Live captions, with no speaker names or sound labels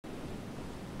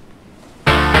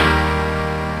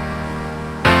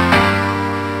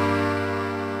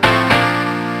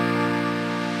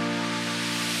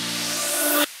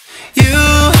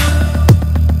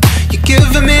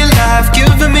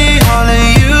giving me all of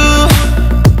you.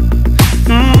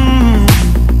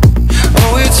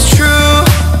 Oh, it's true.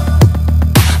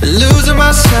 Losing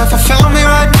myself, I found me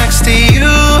right next to you.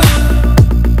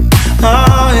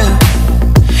 Oh yeah,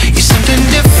 you're something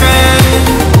different.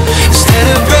 Instead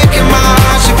of breaking my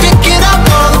heart, you're picking up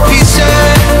all the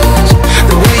pieces.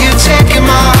 The way you're taking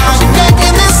my heart, you're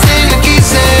making this thing look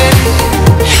easy.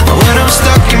 When I'm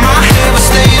stuck in my head, we're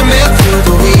staying here through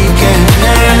the weekend.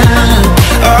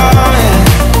 Oh yeah.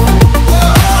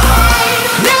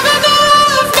 Never knew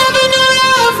love, never knew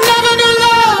love, never knew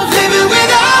love. Living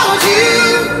without you,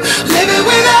 living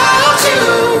without you.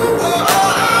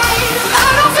 I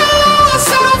don't feel lost,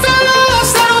 I don't feel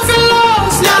lost, I don't feel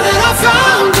lost. Now that I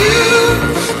found you,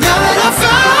 now that I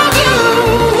found you.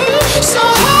 So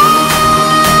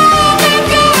hold me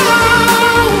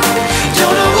down.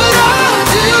 Don't know what I'd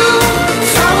do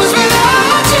if I was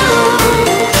without you.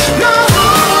 No,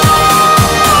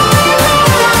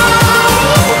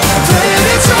 playing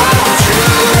it's all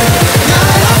true. Now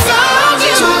that I found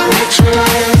you.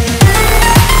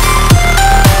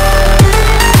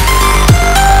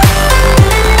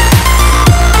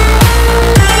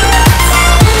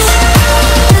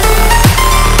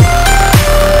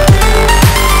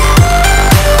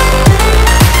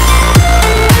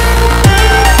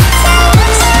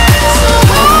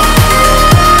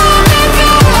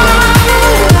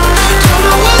 Don't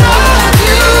know what I'd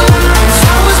do if I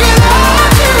was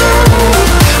without you.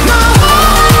 No,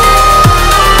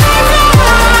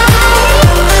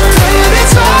 playing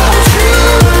it's all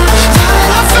true. Now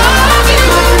that I found you.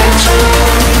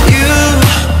 You,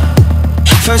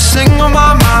 first thing on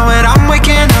my mind when I'm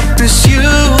waking up is you.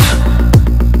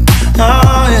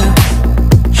 Oh yeah.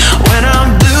 When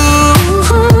I'm blue,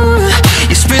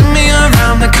 you spin me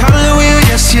around the color wheel,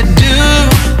 yes you do.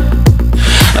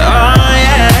 Oh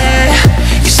yeah,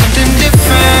 you're something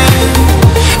different.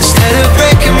 Instead of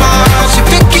breaking my heart, you're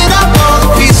picking up all the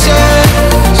pieces.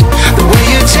 The way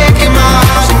you're taking my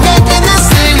heart, you're making this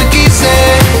thing look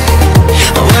easy.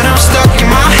 When I'm stuck in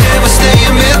my head, we're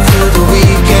staying here through the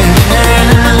weekend.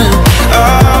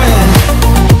 Oh yeah.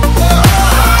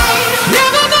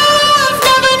 Never knew love,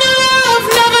 never knew love,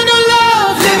 never knew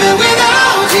love. Living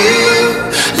without you,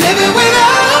 living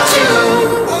without you.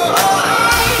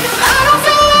 I don't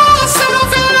feel lost, I don't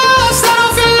feel lost, I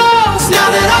don't feel lost. Now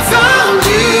that I found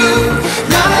you,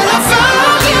 now that I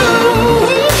found you.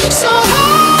 So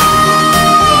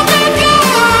hold me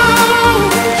down.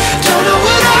 Don't know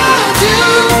what I'd do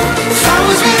if I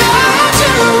was without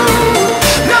you.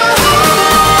 No,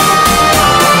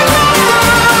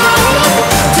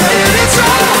 playing it's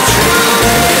all true.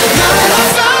 Now that I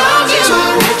found you.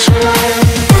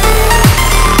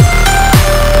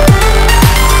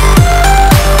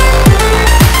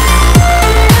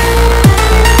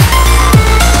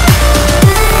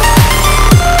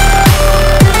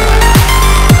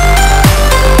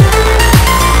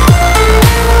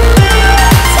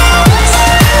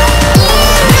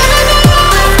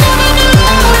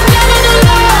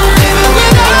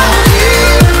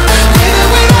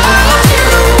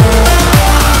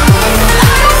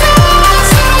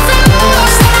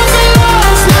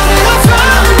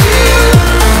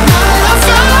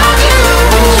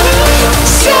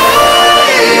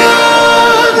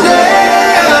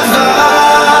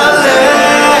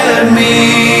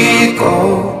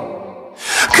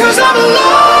 Cause I'm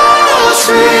lost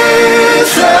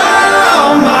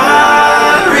without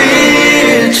my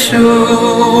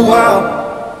ritual.